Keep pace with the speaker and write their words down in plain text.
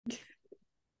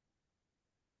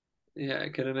Yeah, I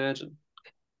can imagine.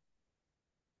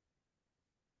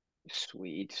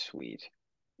 Sweet, sweet.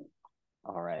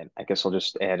 All right. I guess I'll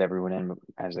just add everyone in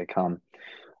as they come.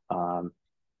 Um,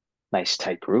 nice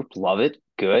tight group. Love it.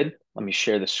 Good. Let me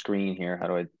share the screen here. How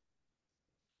do I?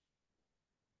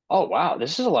 Oh, wow.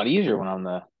 This is a lot easier when I'm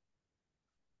the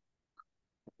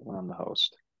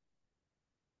host.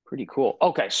 Pretty cool.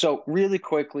 Okay, so really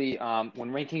quickly,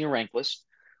 when ranking your rank list,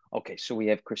 okay, so we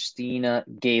have Christina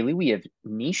Gailey, we have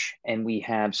Niche, and we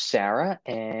have Sarah,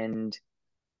 and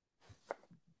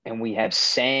we have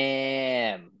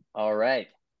Sam. All right,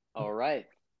 all right.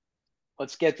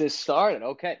 Let's get this started.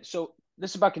 Okay, so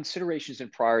this is about considerations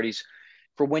and priorities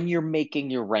for when you're making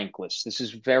your rank list. This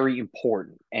is very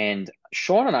important. And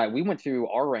Sean and I, we went through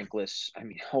our rank lists. I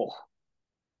mean, oh,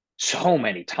 so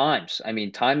many times. I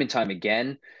mean, time and time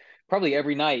again. Probably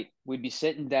every night we'd be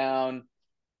sitting down,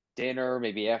 dinner,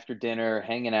 maybe after dinner,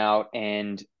 hanging out,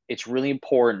 and it's really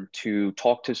important to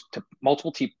talk to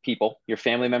multiple people, your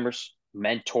family members,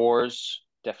 mentors,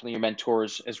 definitely your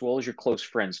mentors, as well as your close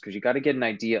friends, because you got to get an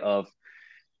idea of,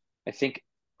 I think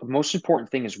the most important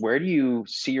thing is where do you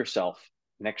see yourself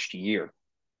next year?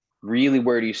 Really,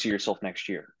 where do you see yourself next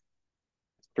year?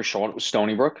 For Sean, it was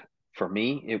Stony Brook. For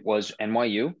me, it was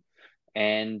NYU,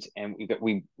 and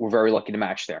we were very lucky to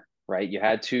match there, right? You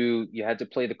had to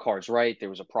play the cards right. There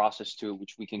was a process to it,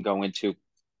 which we can go into.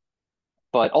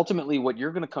 But ultimately, what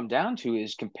you're going to come down to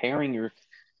is comparing your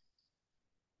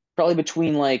probably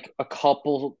between like a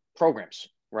couple programs,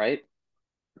 right?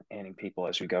 Adding people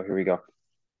as we go. Here we go.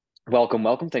 Welcome,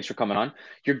 welcome. Thanks for coming on.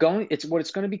 It's what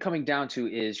it's going to be coming down to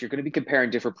is you're going to be comparing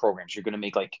different programs. You're going to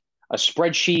make like a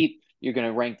spreadsheet. You're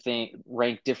going to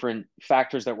rank different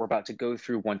factors that we're about to go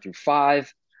through 1 through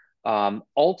 5.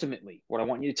 Ultimately, what I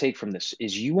want you to take from this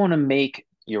is you want to make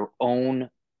your own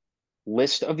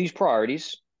list of these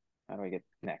priorities. How do I get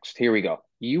next? Here we go.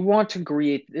 You want to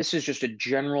create, this is just a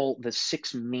general, the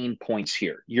 6 main points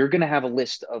here. You're going to have a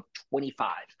list of 25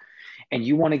 and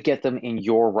you want to get them in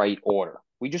your right order.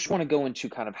 We just want to go into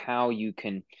kind of how you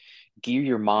can gear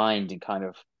your mind and kind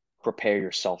of prepare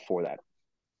yourself for that.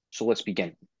 So let's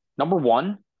begin. Number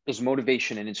one is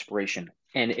motivation and inspiration.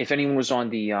 And if anyone was on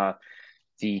the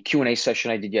Q&A session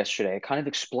I did yesterday, I kind of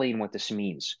explained what this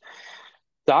means.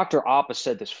 Dr. Appa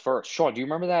said this first. Sean, do you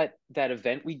remember that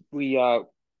event we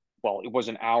well, it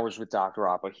wasn't ours with Dr.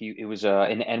 Appa. It was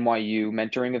an NYU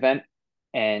mentoring event.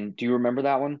 And do you remember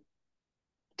that one?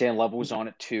 Dan Love was on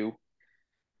it too.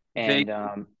 And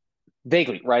Vaguely.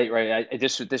 vaguely, right, right.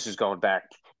 This is going back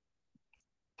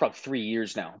probably 3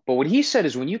 years now. But what he said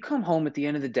is when you come home at the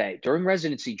end of the day during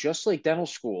residency, just like dental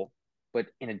school, but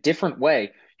in a different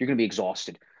way, you're going to be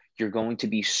exhausted. You're going to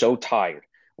be so tired.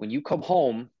 When you come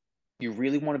home, you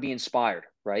really want to be inspired,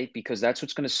 right? Because that's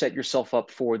what's going to set yourself up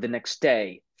for the next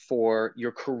day, for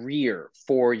your career,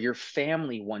 for your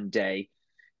family one day,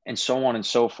 and so on and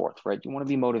so forth, right? You want to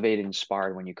be motivated,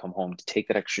 inspired when you come home to take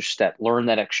that extra step, learn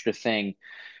that extra thing,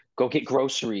 go get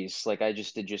groceries like I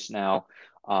just did just now.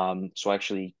 So I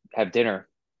actually have dinner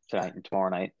tonight and tomorrow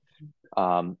night.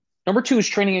 Number two is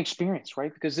training experience,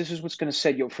 right? Because this is what's going to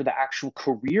set you up for the actual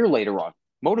career later on.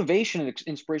 Motivation and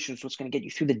inspiration is what's going to get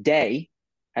you through the day.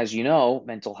 As you know,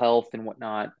 mental health and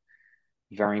whatnot,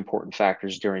 very important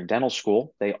factors during dental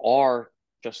school. They are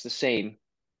just the same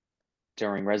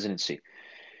during residency.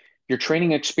 Your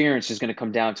training experience is going to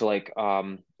come down to like,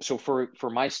 so for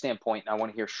my standpoint, I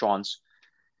want to hear Sean's.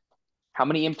 How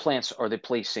many implants are they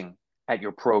placing at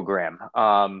your program?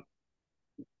 How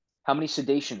many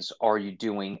sedations are you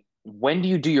doing? When do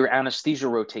you do your anesthesia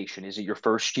rotation? Is it your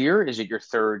first year? Is it your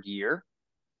third year?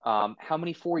 How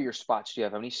many 4-year spots do you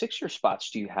have? How many 6-year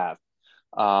spots do you have?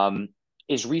 Um,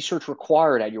 is research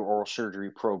required at your oral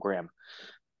surgery program?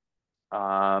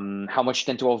 How much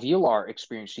dental alveolar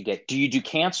experience do you get? Do you do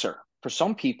cancer? For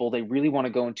some people, they really want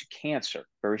to go into cancer.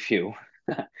 Very few.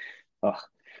 Oh,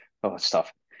 oh, it's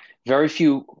tough. Very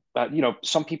few,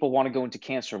 some people want to go into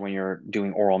cancer when you're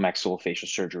doing oral maxillofacial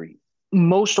surgery.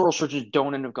 Most oral surgeons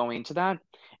don't end up going into that.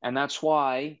 And that's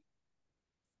why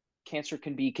cancer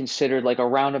can be considered like a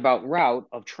roundabout route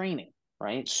of training,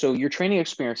 right? So your training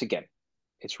experience, again,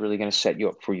 it's really going to set you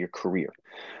up for your career.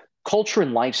 Culture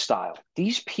and lifestyle.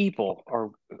 These people are,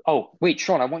 oh, wait,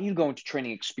 Sean, I want you to go into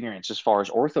training experience as far as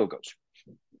ortho goes.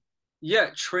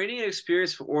 Yeah, training and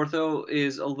experience for ortho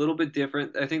is a little bit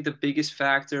different. I think the biggest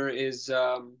factor is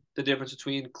the difference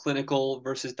between clinical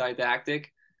versus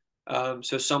didactic.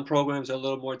 So some programs are a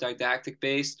little more didactic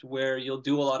based, where you'll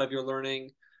do a lot of your learning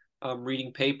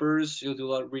reading papers, you'll do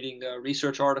a lot of reading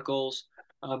research articles,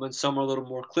 and some are a little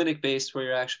more clinic based, where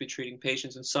you're actually treating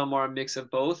patients, and some are a mix of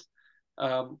both.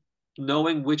 Um,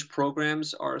 knowing which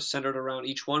programs are centered around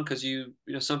each one, because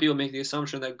some people make the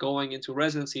assumption that going into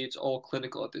residency it's all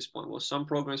clinical at this point. Well, some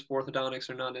programs for orthodontics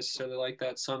are not necessarily like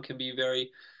that. Some can be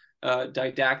very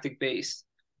didactic based.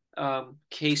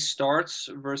 Case starts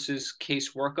versus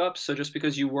case workups. So just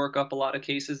because you work up a lot of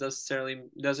cases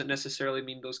doesn't necessarily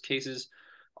mean those cases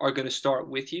are going to start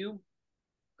with you.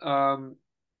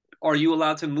 Are you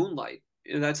allowed to moonlight?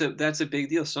 That's a big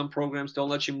deal. Some programs don't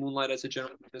let you moonlight as a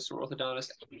general dentist or orthodontist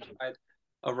outside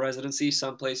of residency.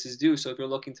 Some places do. So if you're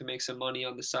looking to make some money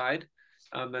on the side,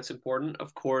 that's important.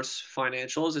 Of course,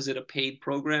 financials. Is it a paid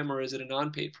program or is it a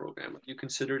non-paid program? Are you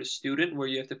considered a student where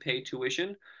you have to pay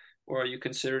tuition, or are you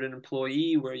considered an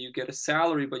employee where you get a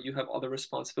salary but you have other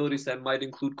responsibilities that might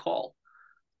include call?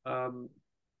 Um,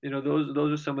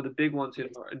 those are some of the big ones,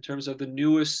 in terms of the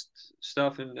newest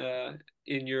stuff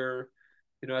in your,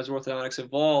 as orthodontics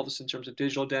evolves in terms of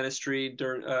digital dentistry,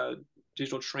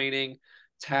 digital training,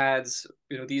 TADS.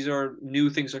 These are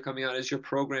new things that are coming out. Is your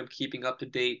program keeping up to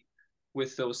date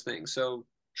with those things? So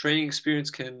training experience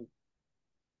can,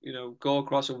 go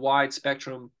across a wide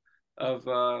spectrum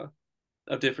of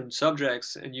different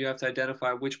subjects, and you have to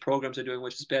identify which programs are doing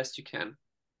which as best you can.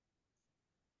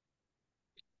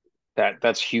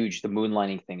 That's huge. The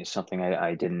moonlighting thing is something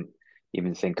I didn't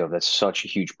even think of. That's such a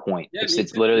huge point. Yeah, It's me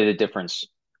it's too. literally the difference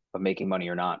of making money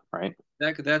or not, right?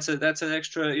 That's an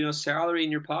extra, salary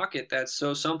in your pocket. That's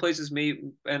so some places may,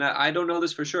 and I don't know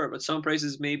this for sure, but some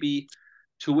places may be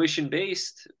tuition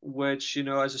based, which,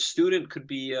 as a student could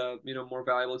be, more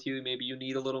valuable to you. Maybe you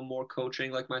need a little more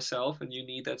coaching like myself and you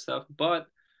need that stuff. But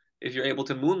if you're able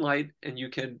to moonlight and you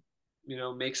can,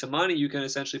 make some money, you can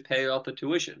essentially pay off the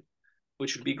tuition,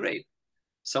 which would be great.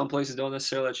 Some places don't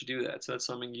necessarily let you do that. So that's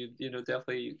something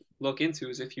definitely look into,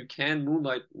 is if you can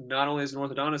moonlight not only as an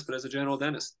orthodontist, but as a general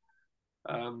dentist.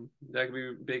 That could be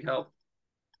a big help.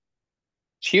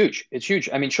 It's huge. It's huge.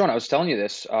 I mean, Sean, I was telling you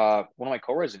this. One of my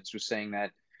co-residents was saying that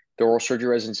the oral surgery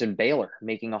residents in Baylor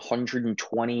making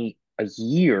 120 a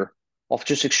year off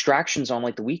just extractions on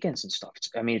like the weekends and stuff.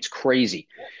 I mean, it's crazy.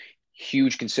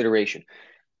 Huge consideration.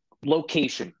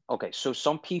 Location. Okay, so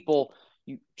some people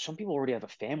already have a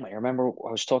family. I remember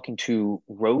I was talking to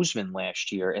Roseman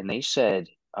last year, and they said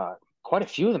quite a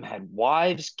few of them had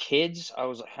wives, kids. I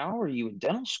was like, how are you in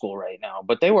dental school right now?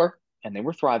 But they were, and they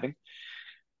were thriving.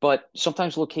 But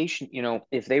sometimes location,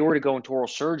 if they were to go into oral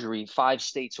surgery 5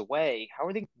 states away, when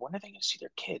are they going to see their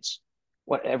kids?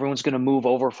 What, everyone's going to move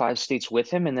over 5 states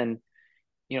with him, and then,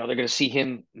 they're going to see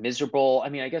him miserable. I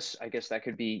mean, I guess that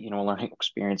could be, a learning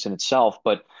experience in itself,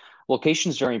 but location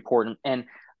is very important. And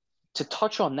to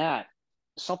touch on that,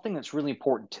 something that's really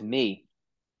important to me,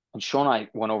 and Sean and I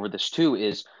went over this too,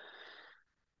 is,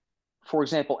 for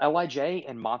example, LIJ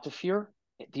and Montefiore,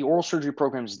 the oral surgery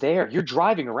programs there, you're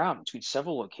driving around between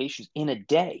several locations in a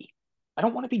day. I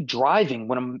don't want to be driving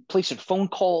when I'm placing phone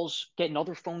calls, getting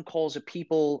other phone calls of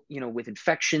people, with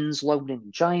infections, low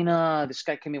angina. This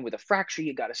guy came in with a fracture.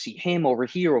 You got to see him over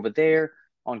here, over there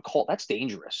on call. That's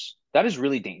dangerous. That is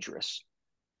really dangerous.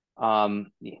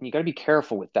 You got to be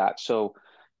careful with that. So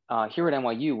here at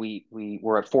NYU, we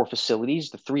were at 4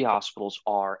 facilities. The 3 hospitals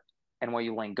are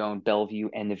NYU Langone, Bellevue,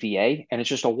 and the VA, and it's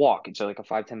just a walk. It's like a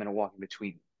 5-10 minute walk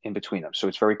in between them. So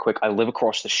it's very quick. I live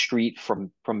across the street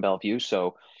from Bellevue,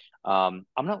 so I'm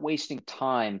not wasting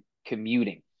time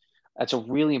commuting. That's a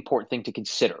really important thing to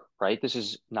consider, right? This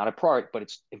is not a priority, but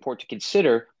it's important to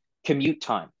consider commute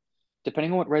time.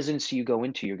 Depending on what residency you go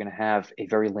into, you're going to have a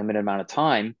very limited amount of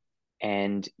time,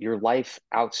 and your life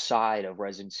outside of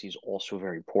residency is also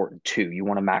very important too. You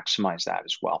want to maximize that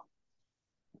as well.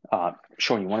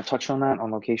 Sean, you want to touch on that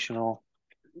on locational?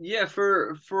 Yeah,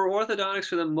 for orthodontics,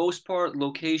 for the most part,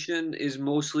 location is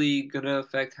mostly gonna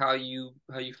affect how you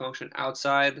function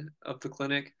outside of the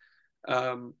clinic.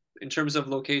 In terms of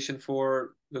location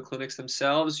for the clinics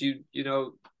themselves,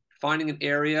 finding an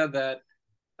area that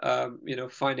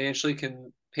financially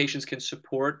patients can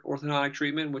support orthodontic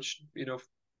treatment, which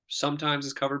sometimes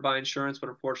is covered by insurance, but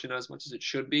unfortunately not as much as it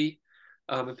should be.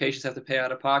 And patients have to pay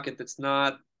out of pocket. That's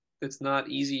not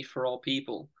easy for all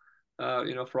people.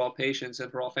 For all patients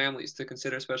and for all families to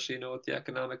consider, especially with the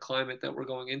economic climate that we're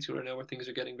going into right now, where things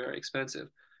are getting very expensive.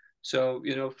 So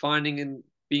finding and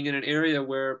being in an area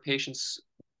where patients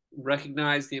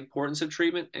recognize the importance of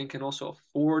treatment and can also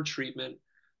afford treatment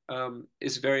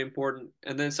is very important.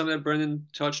 And then something that Brendan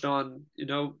touched on,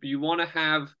 you want to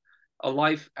have a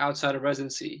life outside of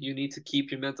residency. You need to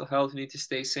keep your mental health. You need to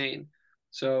stay sane.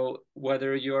 So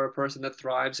whether you're a person that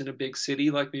thrives in a big city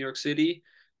like New York City,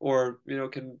 or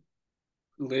can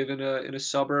live in a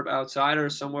suburb outside, or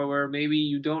somewhere where maybe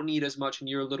you don't need as much and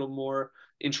you're a little more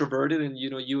introverted and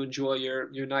you enjoy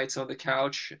your nights on the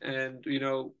couch and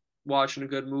watching a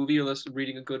good movie or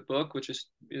reading a good book, which is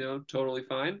totally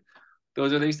fine.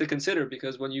 Those are things to consider,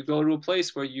 because when you go to a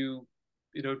place where you're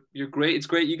great, it's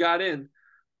great you got in,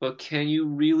 but can you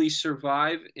really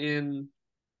survive in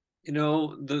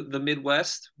the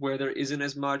Midwest, where there isn't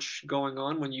as much going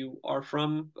on when you are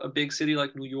from a big city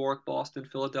like New York, Boston,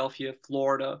 Philadelphia,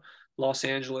 Florida, Los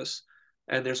Angeles,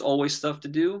 and there's always stuff to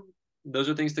do? Those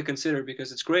are things to consider,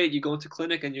 because it's great you go into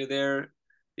clinic and you're there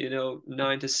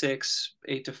 9 to 6,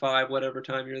 8 to 5, whatever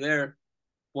time you're there.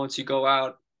 Once you go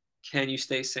out, can you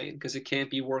stay sane? Because it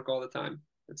can't be work all the time.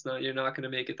 You're not going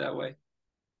to make it that way.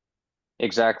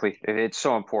 Exactly. It's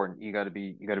so important. You got to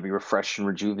be refreshed and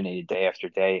rejuvenated day after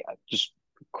day. Just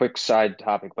quick side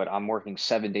topic, but I'm working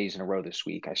 7 days in a row this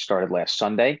week. I started last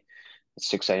Sunday at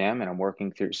 6 a.m. and I'm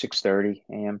working through 6:30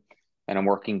 a.m. and I'm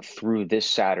working through this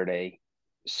Saturday,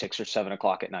 6 or 7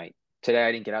 o'clock at night. Today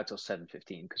I didn't get out till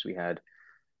 7:15 because we had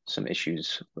some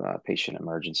issues, patient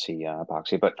emergency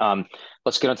epoxy. But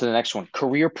let's get on to the next one.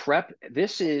 Career prep.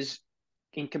 This is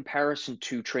in comparison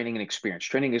to training and experience.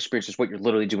 Training and experience is what you're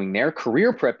literally doing there.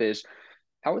 Career prep is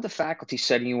how are the faculty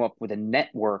setting you up with a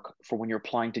network for when you're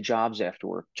applying to jobs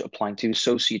afterward, applying to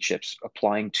associateships,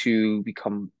 applying to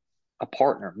become a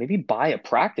partner, maybe buy a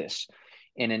practice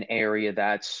in an area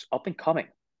that's up and coming,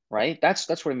 right? That's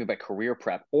what I mean by career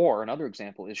prep. Or another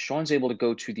example is Sean's able to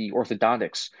go to the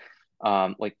orthodontics,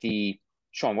 like the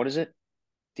Sean, what is it?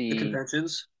 The The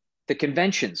conventions. the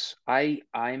conventions.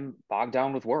 I'm bogged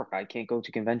down with work. I can't go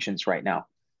to conventions right now.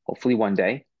 Hopefully one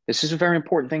day. This is a very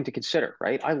important thing to consider,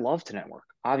 right? I love to network,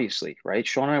 obviously, right?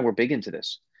 Sean and I were big into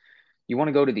this. You want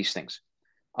to go to these things.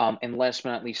 And last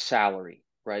but not least, salary,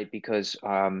 right? Because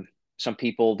some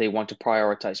people they want to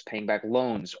prioritize paying back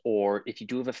loans, or if you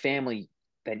do have a family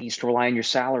that needs to rely on your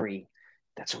salary,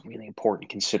 that's a really important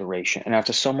consideration. And now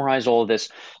to summarize all of this,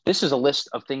 this is a list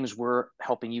of things we're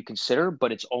helping you consider,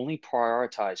 but it's only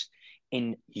prioritized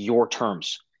in your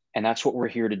terms. And that's what we're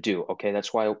here to do. Okay.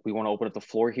 That's why we want to open up the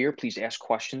floor here. Please ask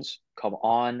questions. Come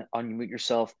on, unmute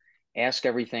yourself, ask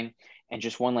everything. And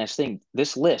just one last thing,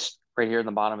 this list right here in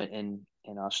the bottom in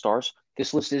stars,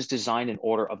 this list is designed in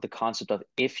order of the concept of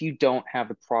if you don't have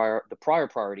the prior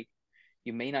priority,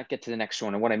 you may not get to the next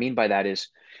one. And what I mean by that is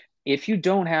if you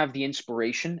don't have the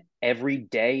inspiration every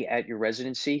day at your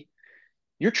residency,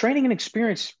 your training and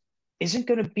experience isn't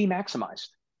going to be maximized.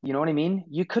 You know what I mean?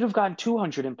 You could have gotten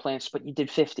 200 implants, but you did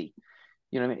 50.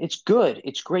 You know what I mean? It's good,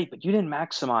 it's great, but you didn't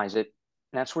maximize it.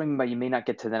 And that's what I mean by you may not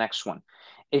get to the next one.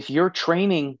 If your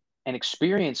training and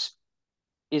experience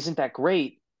isn't that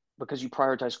great because you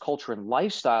prioritize culture and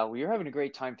lifestyle, well, you're having a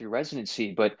great time through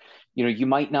residency, but you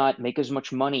might not make as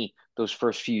much money those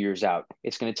first few years out.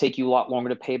 It's going to take you a lot longer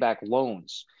to pay back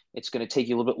loans. It's going to take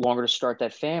you a little bit longer to start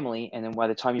that family. And then by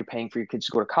the time you're paying for your kids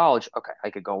to go to college, okay, I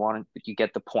could go on, but you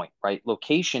get the point, right?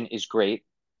 Location is great.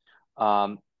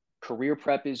 Um, Career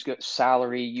prep is good.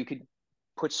 Salary, you could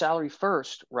put salary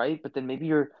first, right? But then maybe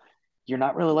you're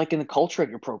not really liking the culture at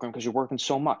your program because you're working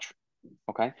so much.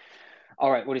 Okay.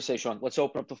 All right, what do you say, Sean? Let's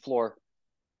open up the floor.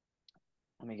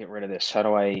 Let me get rid of this. How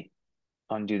do I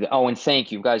undo that? Oh, and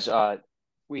thank you, guys.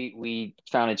 We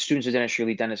founded Students of Dentistry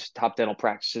Elite Dentists Top Dental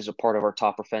Practices, a part of our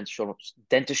top professional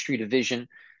dentistry division.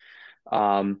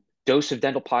 Dose of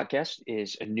Dental podcast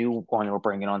is a new one we're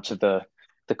bringing onto the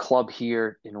club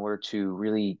here in order to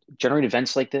really generate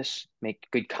events like this, make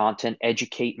good content,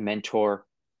 educate, mentor,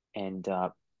 and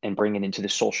bring it into the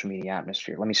social media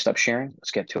atmosphere. Let me stop sharing.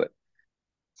 Let's get to it.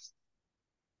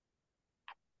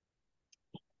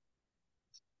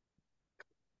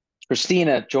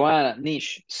 Christina, Joanna,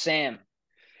 Nish, Sam,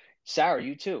 Sarah,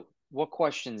 you too. What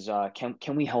questions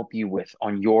can we help you with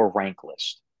on your rank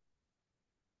list?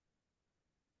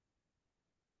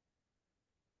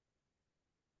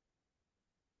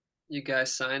 You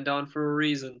guys signed on for a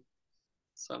reason.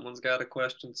 Someone's got a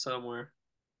question somewhere.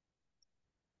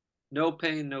 No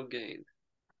pain, no gain.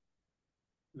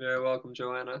 Very welcome,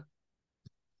 Joanna.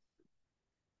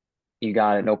 You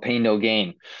got it. No pain, no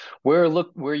gain. Where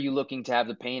are you looking to have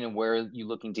the pain, and where are you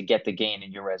looking to get the gain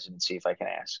in your residency, if I can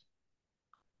ask?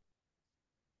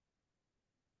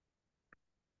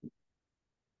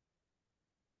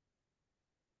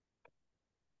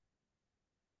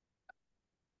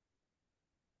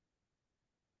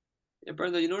 Yeah,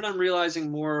 Brenda, you know what I'm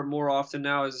realizing more often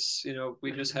now is,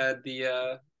 we just had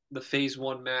the phase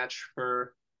one match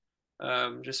for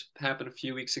just happened a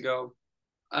few weeks ago.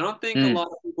 I don't think a Mm, lot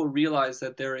of people realize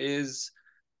that there is,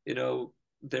 you know,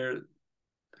 there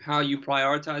how you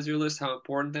prioritize your list, how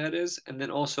important that is, and then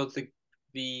also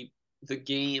the the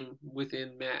game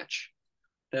within match.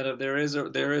 that there is a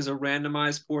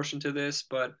randomized portion to this,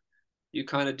 but you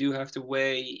kind of do have to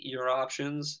weigh your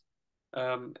options,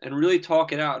 and really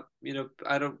talk it out.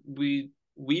 I don't we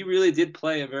really did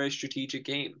play a very strategic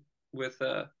game with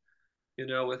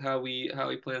with how we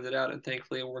planned it out, and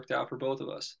thankfully it worked out for both of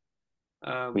us.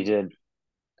 We Um, did.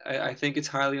 I think it's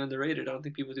highly underrated. I don't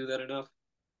think people do that enough.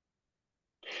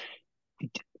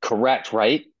 Correct,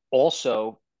 right?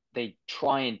 Also, they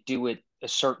try and do it a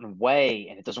certain way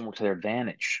and it doesn't work to their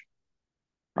advantage,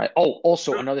 right? Oh,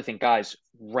 also True. another thing, guys,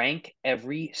 rank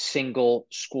every single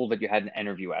school that you had an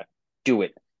interview at. Do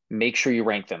it. Make sure you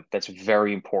rank them. That's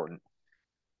very important.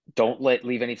 Don't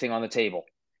leave anything on the table.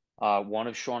 One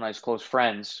of Sean and I's close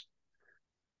friends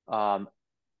um,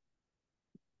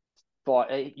 thought,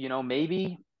 hey,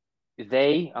 maybe I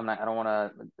don't want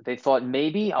to, they thought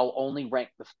maybe I'll only rank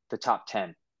the top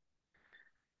 10.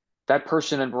 That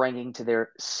person ended up ranking to their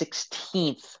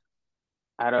 16th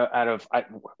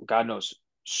God knows,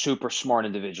 super smart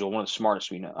individual, one of the smartest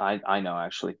we know. I know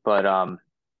actually, but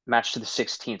matched to the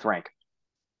 16th rank.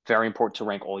 Very important to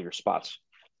rank all your spots.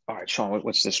 All right, Sean,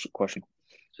 what's this question?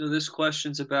 So this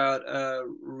question's about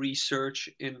research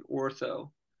in ortho.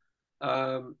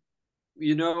 Um,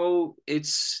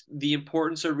 it's the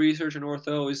importance of research in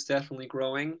ortho is definitely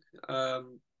growing.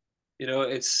 Um,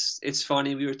 it's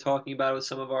funny. We were talking about it with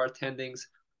some of our attendings,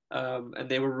 and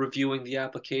they were reviewing the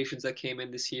applications that came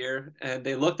in this year, and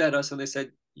they looked at us and they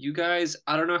said, "You guys,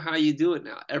 I don't know how you do it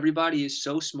now. Everybody is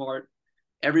so smart.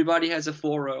 Everybody has a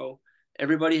 4.0.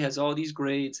 Everybody has all these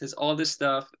grades, has all this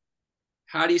stuff.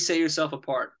 How do you set yourself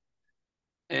apart?"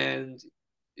 And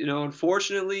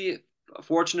unfortunately,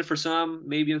 fortunate for some,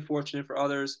 maybe unfortunate for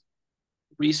others,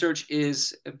 research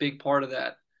is a big part of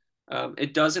that.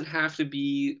 It doesn't have to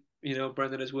be,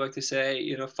 Brendan, as we like to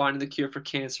say, finding the cure for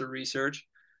cancer research,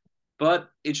 but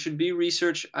it should be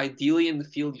research ideally in the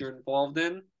field you're involved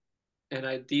in, and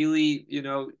ideally,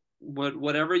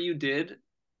 whatever you did,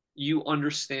 you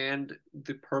understand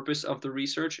the purpose of the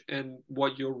research and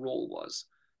what your role was.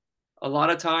 A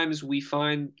lot of times we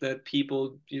find that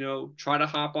people, try to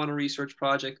hop on a research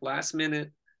project last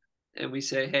minute, and we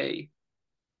say, "Hey,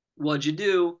 what'd you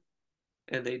do?"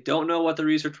 And they don't know what the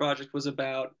research project was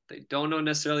about. They don't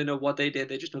necessarily know what they did.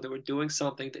 They just know they were doing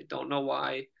something. They don't know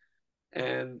why.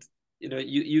 And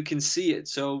you can see it.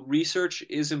 So research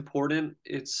is important.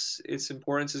 Its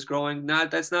importance is growing.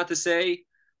 That's not to say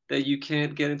that you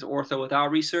can't get into ortho without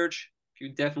research. You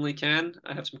definitely can.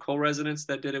 I have some co-residents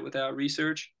that did it without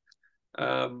research.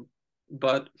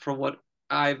 But from what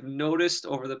I've noticed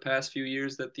over the past few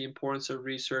years, that the importance of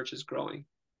research is growing,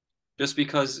 just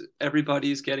because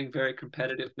everybody's getting very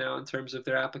competitive now in terms of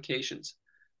their applications.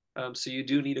 So you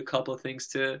do need a couple of things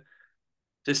to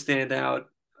stand out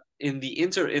in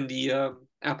the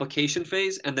application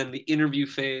phase, and then the interview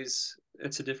phase.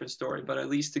 It's a different story, but at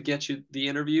least to get you the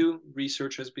interview,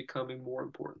 research is becoming more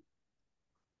important.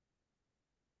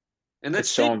 And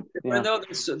It's that's safe. so, I yeah, know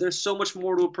there's so much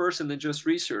more to a person than just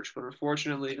research, but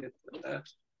unfortunately,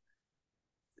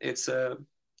 it's uh,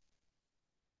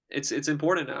 it's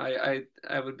important. I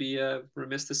would be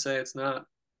remiss to say it's not,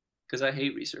 because I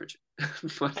hate research,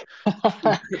 but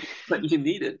but you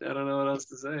need it. I don't know what else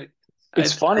to say.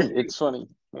 it's I funny. think, It's funny.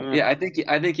 Yeah. yeah,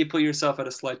 I think you put yourself at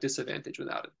a slight disadvantage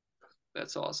without it.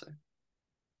 That's all I'll say.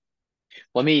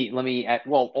 Let me add,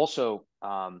 well, also,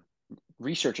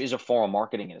 research is a form of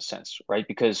marketing in a sense, right?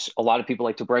 Because a lot of people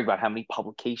like to brag about how many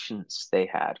publications they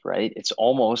had, right? It's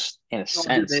almost in a Oh, dude,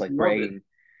 sense they like love it. bragging.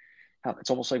 It's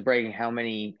almost like bragging how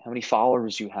many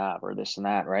followers you have or this and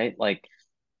that, right? Like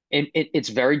it's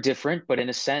very different, but in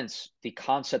a sense, the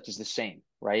concept is the same,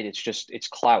 right? It's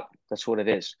clout. That's what it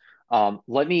is.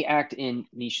 Let me act in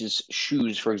Nisha's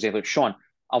shoes, for example. Sean,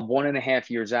 I'm 1.5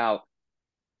 years out.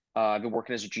 I've been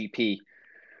working as a GP.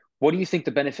 What do you think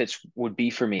the benefits would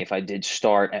be for me if I did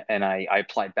start and I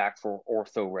applied back for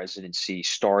ortho residency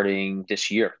starting this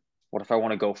year? What if I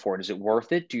want to go for it? Is it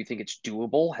worth it? Do you think it's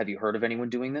doable? Have you heard of anyone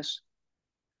doing this?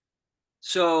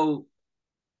 So,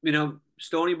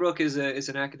 Stony Brook is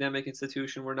an academic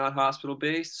institution. We're not hospital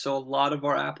based, so a lot of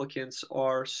our applicants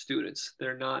are students.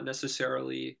 They're not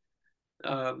necessarily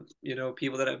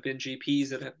people that have been GPs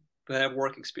that have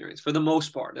work experience for the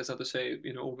most part. That's not to say,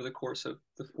 over the course of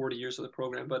the 40 years of the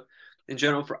program, but in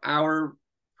general, for our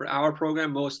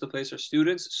program, most of the place are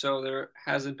students. So there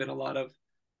hasn't been a lot of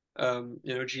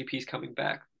GPs coming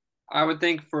back. I would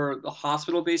think for the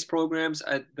hospital-based programs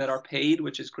that are paid,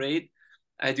 which is great,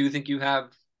 I do think you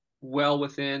have well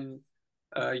within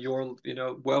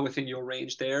your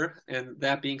range there. And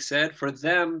that being said, for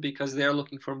them, because they're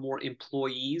looking for more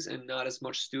employees and not as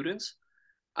much students,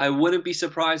 I wouldn't be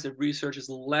surprised if research is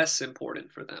less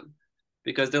important for them.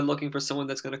 because they're looking for someone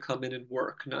that's going to come in and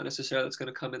work, not necessarily that's going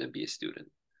to come in and be a student.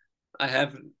 I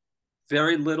have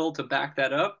very little to back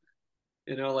that up,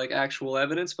 like actual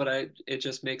evidence, but it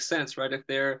just makes sense, right? If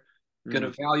they're going to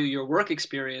Mm. value your work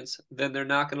experience, then they're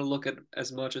not going to look at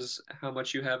as much as how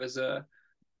much you have as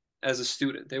a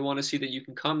student. They want to see that you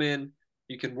can come in,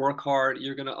 you can work hard,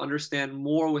 you're going to understand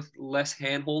more with less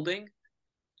hand holding,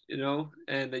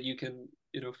 and that you can,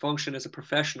 function as a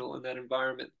professional in that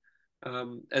environment,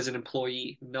 as an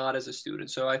employee, not as a student.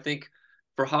 So I think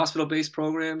for hospital-based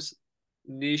programs,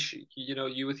 niche,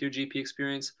 you with your GP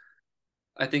experience,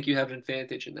 I think you have an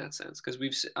advantage in that sense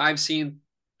because I've seen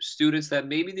students that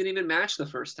maybe didn't even match the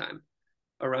first time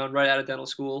around right out of dental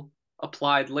school,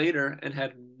 applied later and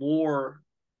had more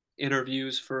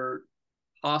interviews for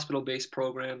hospital-based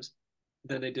programs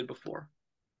than they did before.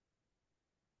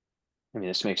 I mean,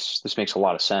 this makes a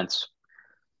lot of sense.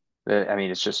 I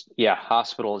mean, it's just, yeah,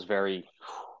 hospital is very,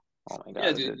 oh my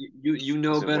Yeah, God, dude, you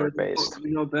know is it better word than based?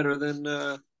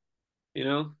 you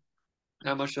know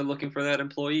how much they're looking for that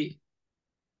employee.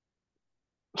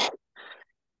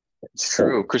 It's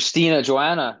true. Christina,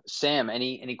 Joanna, Sam,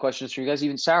 any questions for you guys?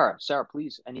 Even Sarah,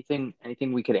 please, anything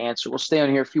we could answer. We'll stay on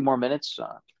here a few more minutes.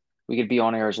 We could be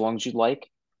on air as long as you'd like.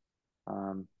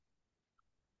 Um,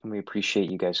 and we appreciate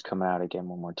you guys coming out again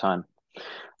one more time.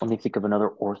 Let me think of another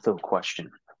ortho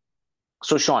question.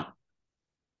 So, Sean,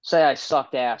 say I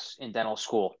sucked ass in dental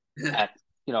school at,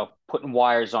 putting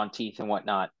wires on teeth and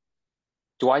whatnot.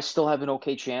 Do I still have an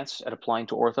okay chance at applying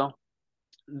to ortho?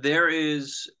 There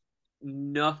is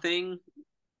nothing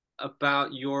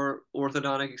about your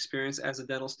orthodontic experience as a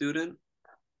dental student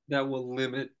that will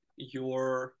limit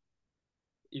your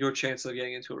chance of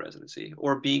getting into a residency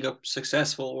or being a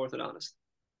successful orthodontist.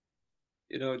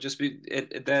 Just be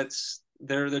that's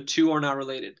the two are not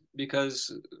related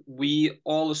because we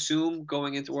all assume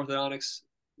going into orthodontics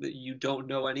that you don't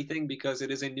know anything because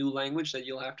it is a new language that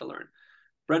you'll have to learn.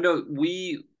 Brendo,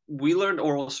 we learned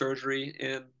oral surgery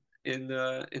in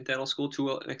dental school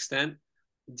to an extent.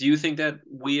 Do you think that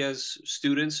we as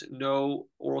students know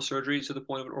oral surgery to the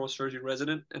point of an oral surgery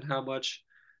resident and how much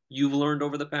you've learned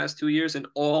over the past 2 years in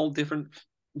all different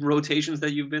rotations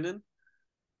that you've been in?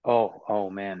 Oh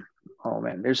man. Oh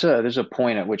man. There's a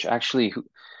point at which actually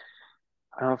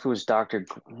I don't know if it was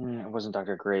it wasn't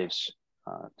Dr. Graves.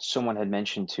 Someone had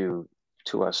mentioned to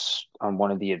us on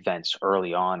one of the events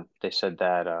early on. They said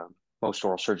that most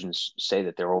oral surgeons say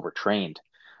that they're overtrained.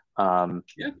 Um,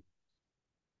 Yeah.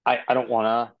 I don't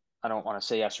want to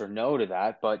say yes or no to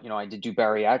that, but I did do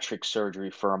bariatric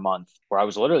surgery for a month where I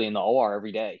was literally in the OR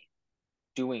every day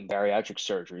doing bariatric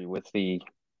surgery with the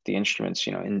instruments,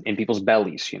 in people's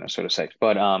bellies, so to say.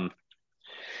 But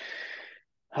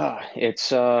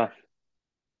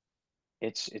it's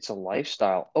it's a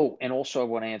lifestyle. Oh, and also I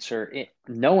want to answer it.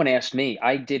 No one asked me.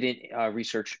 I didn't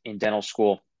research in dental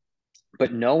school,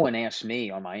 but no one asked me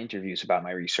on my interviews about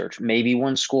my research. Maybe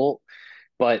one school,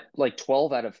 but like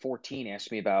 12 out of 14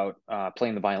 asked me about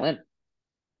playing the violin.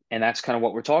 And that's kind of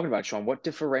what we're talking about, Sean. What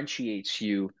differentiates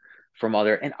you from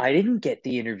other? And I didn't get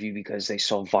the interview because they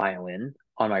saw violin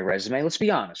on my resume. Let's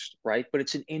be honest, right? But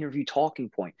it's an interview talking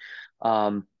point.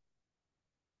 Um,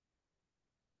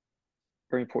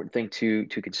 Very important thing to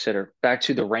consider. Back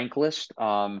to the rank list.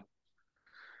 Talk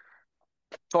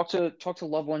to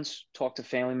loved ones, talk to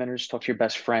family members, talk to your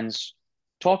best friends.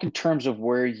 Talk in terms of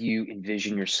where you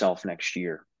envision yourself next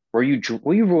year. Where you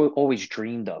always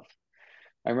dreamed of.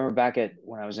 I remember back at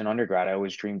when I was in undergrad, I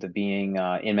always dreamed of being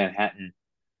in Manhattan,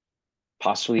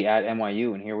 possibly at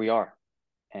NYU, and here we are.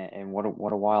 And what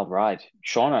a wild ride.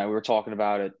 Sean and I, we were talking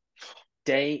about it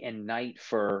day and night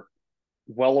for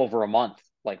well over a month.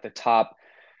 Like the top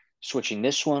switching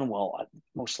this one, well, I'd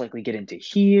most likely get into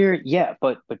here. Yeah,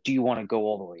 but do you want to go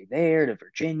all the way there to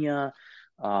Virginia,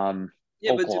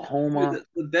 Yeah, but dude, Oklahoma?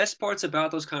 the best parts about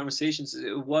those conversations,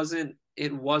 it wasn't a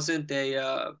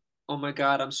oh my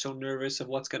God, I'm so nervous of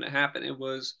what's gonna happen. It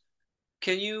was,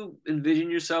 can you envision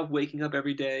yourself waking up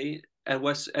every day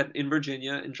in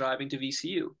Virginia and driving to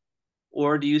VCU?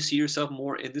 Or do you see yourself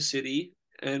more in the city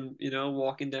and,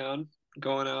 walking down,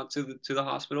 going out to the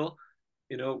hospital,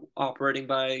 operating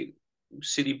by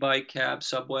city bike, cab,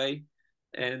 subway,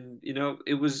 and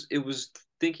it was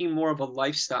thinking more of a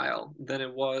lifestyle than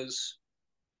it was,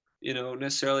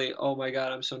 necessarily, oh my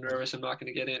God, I'm so nervous, I'm not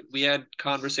going to get in. We had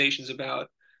conversations about,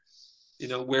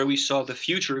 where we saw the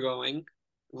future going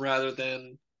rather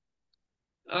than,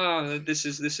 oh, this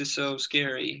is so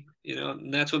scary,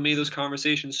 and that's what made those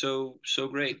conversations so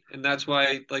great. And that's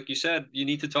why, like you said, you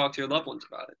need to talk to your loved ones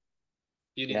about it.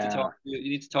 You need to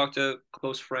Yeah, talk to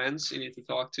close friends. You need to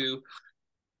talk to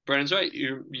Brandon's right.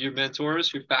 Your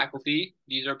mentors, your faculty,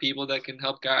 these are people that can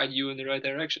help guide you in the right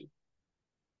direction.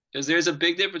 Because there's a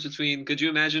big difference between, could you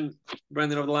imagine,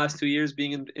 Brendan, over the last 2 years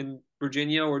being in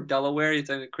Virginia or Delaware, you're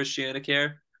talking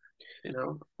ChristianaCare,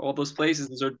 all those places,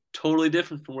 those are totally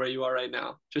different from where you are right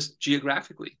now, just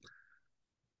geographically.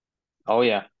 Oh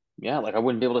yeah. Yeah, like I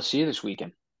wouldn't be able to see you this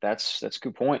weekend. That's a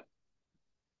good point.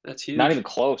 That's Not huge. even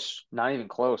close. Not even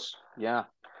close. Yeah.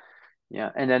 Yeah.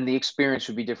 And then the experience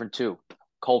would be different too.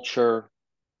 Culture,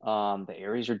 the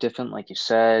areas are different, like you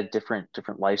said, different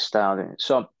lifestyle.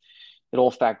 So it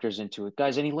all factors into it.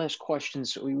 Guys, any last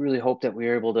questions? We really hope that we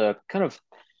are able to kind of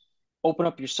open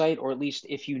up your site, or at least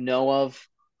if you know of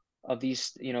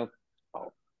these,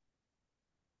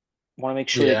 want to make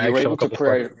sure that Yeah, I you're actually have able a to couple of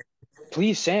prior. questions.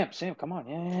 Please, Sam, come on.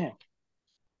 Yeah.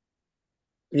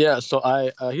 Yeah, so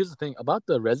I here's the thing about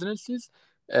the residencies.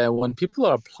 When people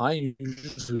are applying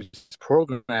to these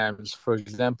programs, for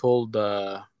example,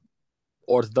 the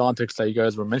orthodontics that you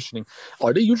guys were mentioning,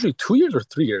 are they usually 2 years or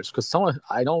 3 years? Because some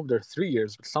I know they're 3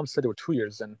 years, but some said they were 2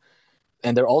 years, and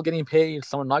they're all getting paid.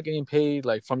 Some are not getting paid.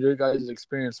 Like from your guys'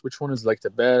 experience, which one is like the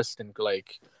best and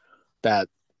like that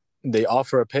they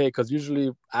offer a pay? Because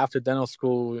usually after dental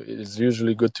school, it is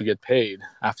usually good to get paid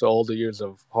after all the years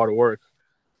of hard work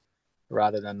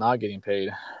rather than not getting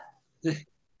paid.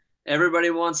 Everybody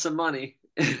wants some money.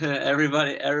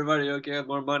 Everybody okay with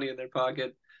more money in their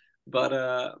pocket. But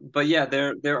yeah,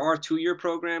 there are 2 year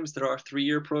programs, there are 3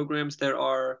 year programs, there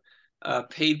are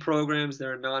paid programs,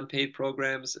 there are non-paid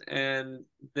programs, and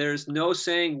there's no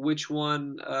saying which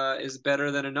one is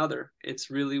better than another. It's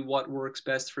really what works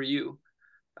best for you.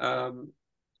 Um,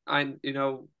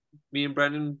 me and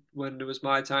Brendan, when it was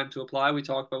my time to apply, we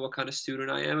talked about what kind of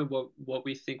student I am and what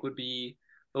we think would be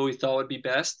what we thought would be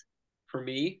best for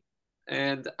me.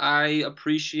 And I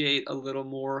appreciate a little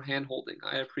more hand holding.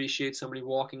 I appreciate somebody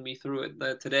walking me through it.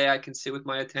 That today I can sit with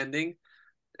my attending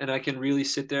and I can really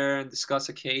sit there and discuss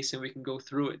a case and we can go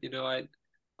through it.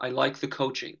 I like the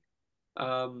coaching.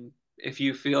 If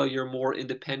you feel you're more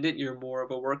independent, you're more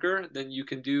of a worker, then you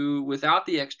can do without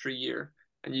the extra year,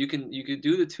 and you can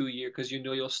do the 2 year because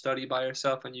you'll study by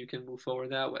yourself and you can move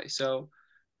forward that way. So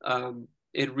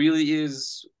it really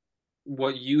is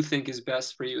what you think is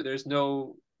best for you. There's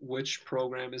no which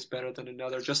program is better than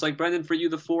another. Just like Brendan, for you,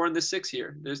 the 4 and the 6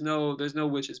 year. There's no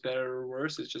which is better or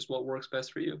worse. It's just what works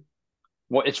best for you.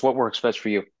 It's what works best for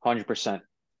you, 100%.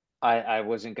 I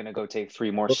wasn't gonna go take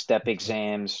three more step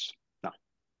exams. No.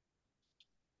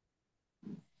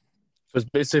 So it's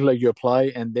basically like you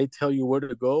apply and they tell you where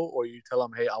to go, or you tell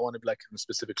them, "Hey, I want to be like in a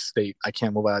specific state. I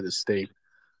can't move out of this state,"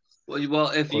 Well,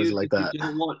 if or is you it like if you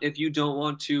that? don't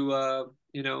want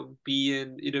to be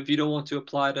in if you don't want to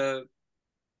apply to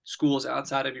schools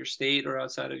outside of your state or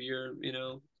outside of your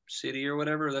city or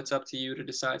whatever, that's up to you to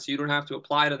decide. So you don't have to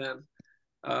apply to them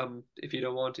if you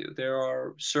don't want to. There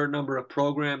are a certain number of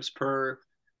programs per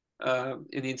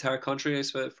in the entire country.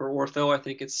 So for ortho, I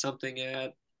think it's something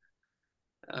at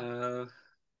uh,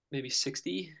 maybe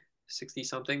 60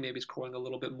 something. Maybe it's growing a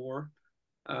little bit more.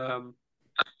 Um,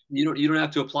 you don't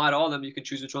have to apply to all of them. You can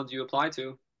choose which ones you apply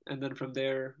to, and then from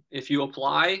there, if you're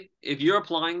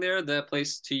applying there, that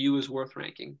place to you is worth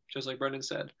ranking. Just like Brendan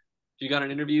said, if you got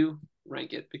an interview,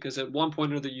 rank it because at one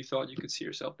point or other you thought you could see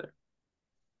yourself there.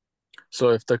 So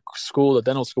if the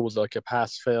dental school is like a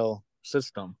pass fail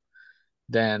system,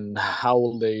 then how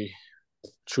will they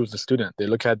choose the student? They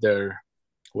look at their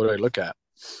what do they look at?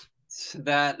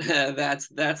 That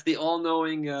that's the all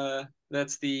knowing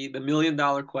that's the $1 million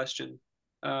question.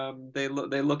 They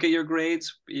look at your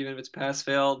grades, even if it's pass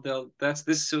fail. They'll that's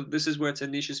this so this is where it's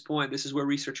Anisha's point. This is where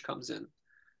research comes in,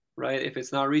 right? If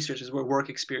it's not research, this is where work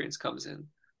experience comes in.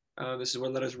 This is where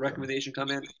letters of recommendation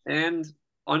come in, and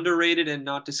underrated and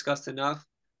not discussed enough.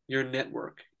 Your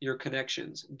network, your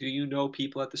connections. Do you know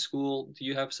people at the school? Do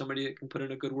you have somebody that can put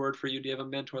in a good word for you? Do you have a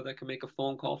mentor that can make a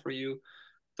phone call for you?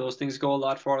 Those things go a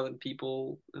lot farther than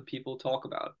people talk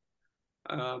about.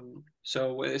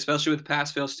 So especially with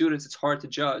pass fail students, it's hard to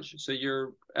judge. So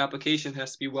your application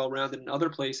has to be well rounded in other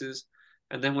places,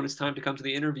 and then when it's time to come to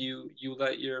the interview, you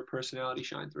let your personality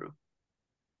shine through.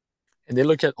 And they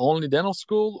look at only dental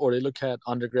school, or they look at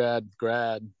undergrad,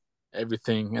 grad,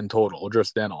 everything in total, or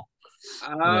just dental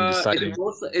when deciding.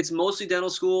 It's mostly dental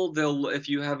school. They'll if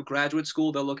you have graduate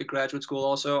school, they'll look at graduate school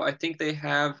also. I think they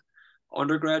have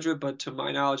undergraduate, but to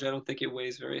my knowledge, I don't think it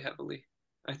weighs very heavily.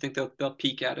 I think they'll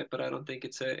peek at it, but I don't think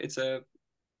it's a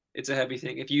heavy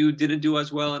thing. If you didn't do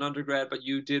as well in undergrad, but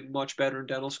you did much better in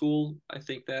dental school, I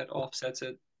think that offsets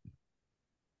it.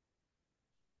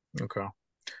 Okay.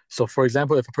 So, for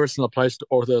example, if a person applies to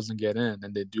ortho doesn't get in,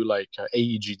 and they do like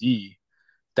AEGD,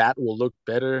 that will look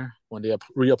better when they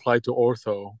reapply to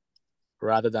ortho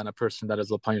rather than a person that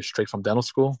is applying straight from dental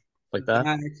school like that?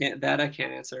 That I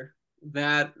can't answer.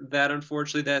 That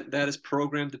unfortunately that is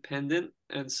program dependent,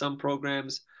 and some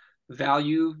programs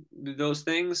value those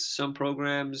things. Some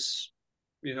programs,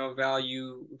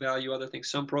 value other things.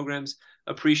 Some programs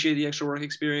appreciate the extra work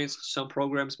experience. Some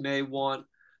programs may want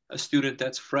a student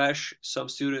that's fresh. Some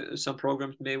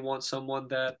programs may want someone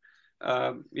that,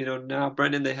 now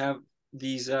Brendan, they have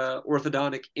these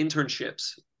orthodontic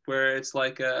internships where it's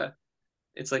like an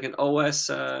OS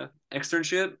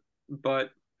externship,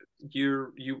 but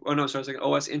it's like an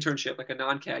OS internship, like a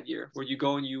non-CAD year, where you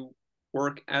go and you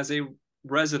work as a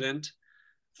resident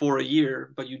for a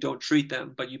year, but you don't treat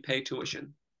them, but you pay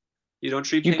tuition. You don't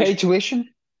treat You pay patients. tuition?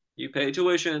 You pay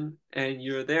tuition and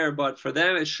you're there, but for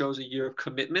them, it shows a year of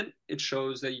commitment. It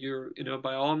shows that you're,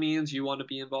 by all means, you want to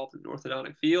be involved in the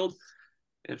orthodontic field.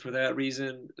 And for that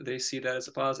reason, they see that as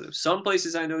a positive. Some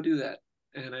places I know do that.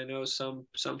 And I know some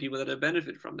people that have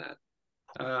benefited from that.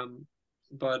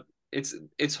 But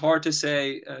it's hard to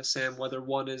say, Sam, whether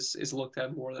one is looked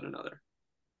at more than another.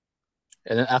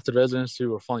 And then after residency,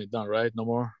 we're finally done, right? No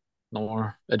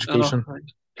more education. Oh,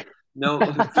 no,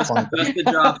 just the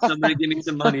job. Somebody give me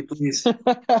some money, please.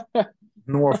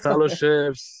 No more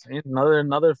fellowships.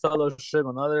 Another fellowship.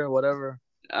 Another whatever.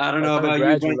 I don't know about you,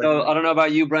 Brendo. I don't know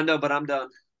about you, Brendo, but I'm done.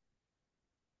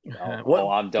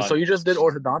 I'm done. So you just did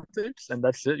orthodontics, and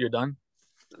that's it. You're done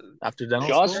after dental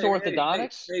just school?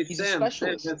 orthodontics. Hey, He's Sam, a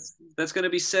specialist. that's going to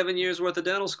be 7 years worth of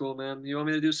dental school, man. You want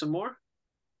me to do some more?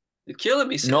 You're killing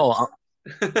me, Sam. No,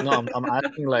 I'm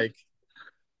asking like.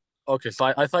 Okay, so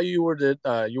I thought you were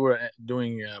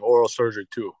doing oral surgery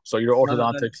too. So you're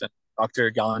orthodontics and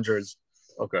Dr. Gallinger is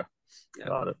okay. Yeah.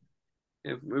 Got it.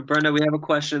 Yeah, Brenda, we have a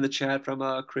question in the chat from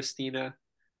Christina.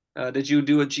 Did you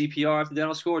do a GPR after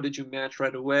dental school, or did you match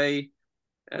right away?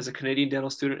 As a Canadian dental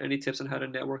student, any tips on how to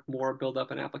network more, build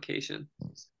up an application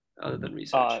other than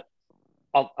research?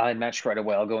 I matched right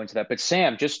away. I'll go into that. But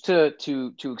Sam, just to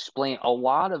explain, a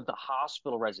lot of the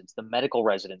hospital residents, the medical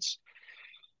residents,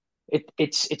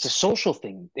 it's a social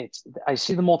thing. I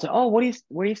see them all time. Oh, where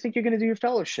do you think you're going to do your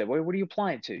fellowship? What are you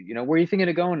applying to? Where are you thinking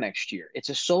of going next year? It's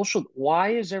a social. Why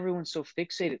is everyone so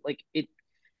fixated? Like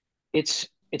it's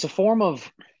a form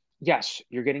of, yes,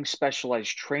 you're getting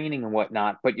specialized training and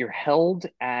whatnot, but you're held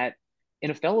in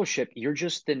a fellowship. You're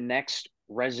just the next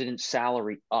resident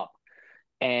salary up.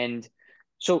 And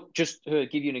so just to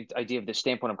give you an idea of the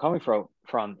standpoint I'm coming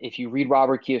from, if you read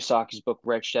Robert Kiyosaki's book,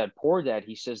 Rich Dad, Poor Dad,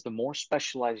 he says the more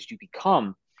specialized you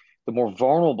become, the more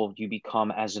vulnerable you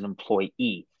become as an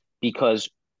employee. Because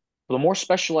the more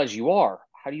specialized you are,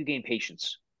 how do you gain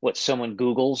patience? What, someone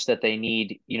Googles that they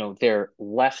need, their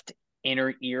left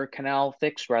inner ear canal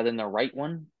fixed rather than their right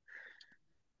one,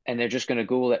 and they're just going to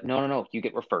Google it. No, you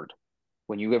get referred.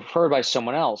 When you get referred by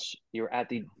someone else, you're at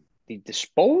the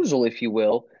disposal, if you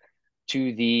will,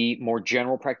 to the more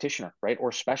general practitioner, right,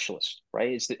 or specialist,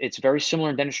 right? It's very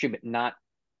similar in dentistry, but not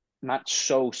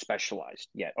so specialized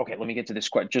yet. Okay, let me get to this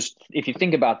question. Just if you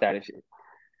think about that,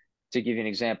 to give you an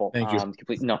example. Thank you.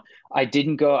 No, I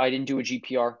didn't do a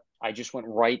GPR. I just went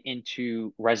right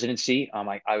into residency.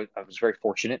 I was very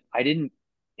fortunate. I didn't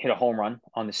hit a home run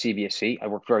on the CBSE. I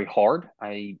worked very hard.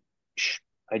 I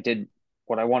did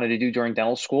what I wanted to do during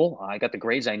dental school. I got the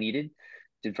grades I needed,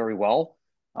 did very well.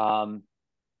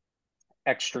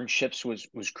 Externships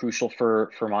was crucial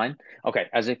for mine. Okay,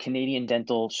 as a Canadian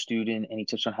dental student, any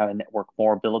tips on how to network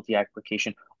more, build the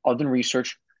application other than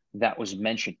research that was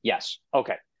mentioned? Yes.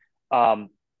 Okay.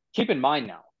 Keep in mind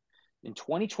now, in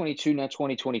 2022, not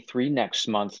 2023, next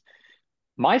month,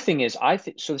 my thing is, I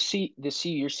think so.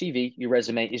 Your CV, your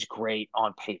resume is great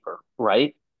on paper,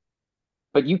 right?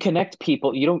 But you connect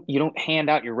people. You don't hand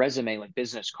out your resume like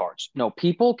business cards. No,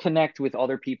 people connect with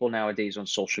other people nowadays on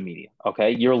social media.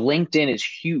 Okay, your LinkedIn is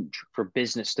huge for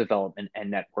business development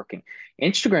and networking.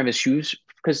 Instagram is huge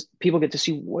because people get to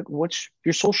see what's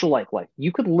your social life like.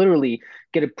 You could literally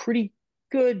get a pretty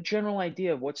good general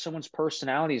idea of what someone's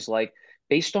personality is like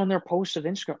based on their posts of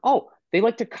Instagram. Oh, they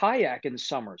like to kayak in the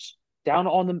summers down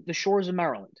on the shores of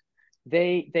Maryland.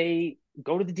 They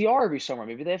go to the DR every summer.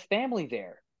 Maybe they have family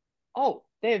there. Oh,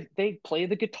 they play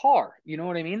the guitar. You know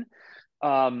what I mean?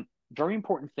 Very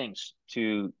important things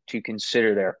to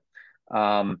consider there.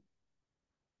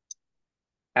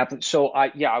 So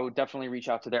I would definitely reach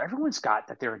out to there. Everyone's got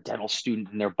that they're a dental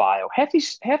student in their bio. Half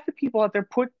the people out there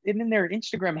put it in their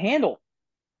Instagram handle.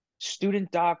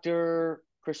 Student doctor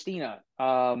Christina. You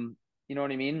know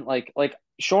what I mean? Like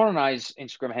Sean and I's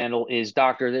Instagram handle is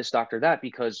doctor this, doctor that,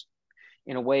 because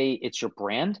in a way it's your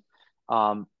brand.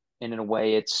 And in a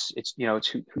way, it's it's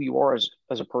who you are as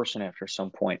a person after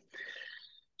some point.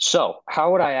 So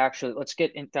how would I actually, let's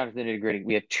get down to the nitty gritty.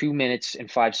 We have 2 minutes and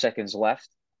 5 seconds left.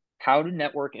 How to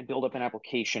network and build up an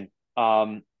application.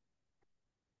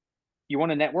 You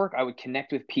want to network? I would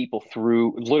connect with people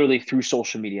literally through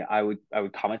social media. I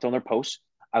would comment on their posts.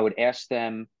 I would ask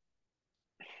them,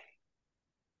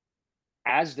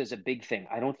 as there's a big thing.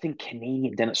 I don't think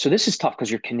Canadian dental. So this is tough because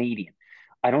you're Canadian.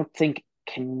 I don't think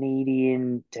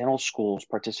Canadian dental schools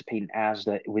participate in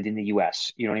ASDA within the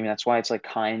US. You know what I mean? That's why it's like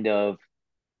kind of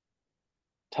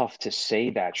tough to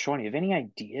say that. Sean, you have any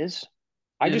ideas?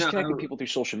 I You just know, connect with people through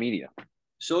social media.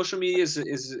 social media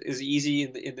is easy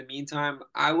in the meantime.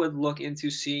 I would look into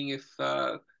seeing if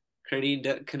Canadian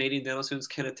dental students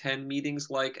can attend meetings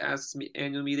like as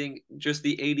annual meeting, just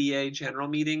the ADA general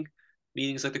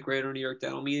meetings like the Greater New York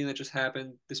Dental Meeting that just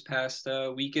happened this past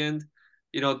weekend.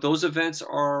 You know, those events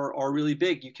are really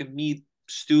big. You can meet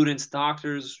students,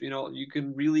 doctors. You know, you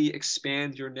can really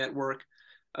expand your network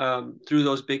through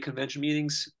those big convention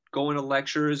meetings. Going to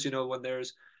lectures. You know, when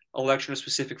there's a lecture in a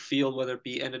specific field, whether it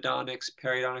be endodontics,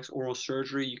 periodontics, oral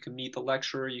surgery. You can meet the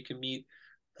lecturer. You can meet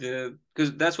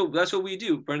because that's what we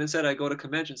do. Brendan said I go to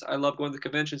conventions. I love going to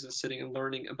conventions and sitting and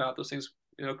learning about those things.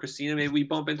 You know, Christina, maybe we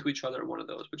bump into each other at one of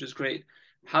those, which is great.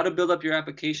 How to build up your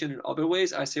application in other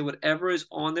ways? I say whatever is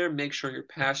on there, make sure you're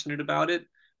passionate about it.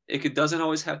 Doesn't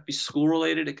always have to be school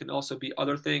related. It can also be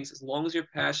other things. As long as you're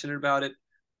passionate about it,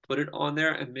 put it on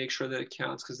there and make sure that it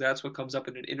counts because that's what comes up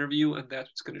in an interview and that's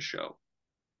what's going to show.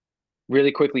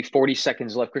 Really quickly, 40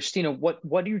 seconds left. Christina, what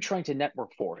are you trying to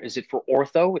network for? Is it for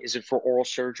ortho? Is it for oral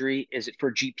surgery? Is it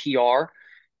for GPR?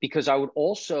 Because I would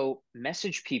also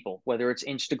message people, whether it's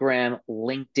Instagram,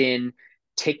 LinkedIn,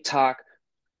 TikTok,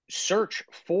 search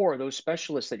for those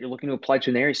specialists that you're looking to apply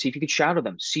to an area. See if you could shadow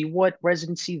them. See what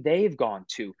residency they've gone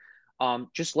to.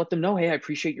 Just let them know, hey, I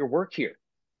appreciate your work here.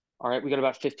 All right, we got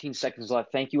about 15 seconds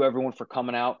left. Thank you, everyone, for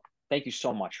coming out. Thank you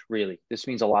so much, really. This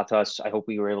means a lot to us. I hope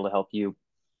we were able to help you.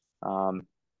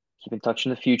 Keep in touch in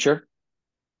the future.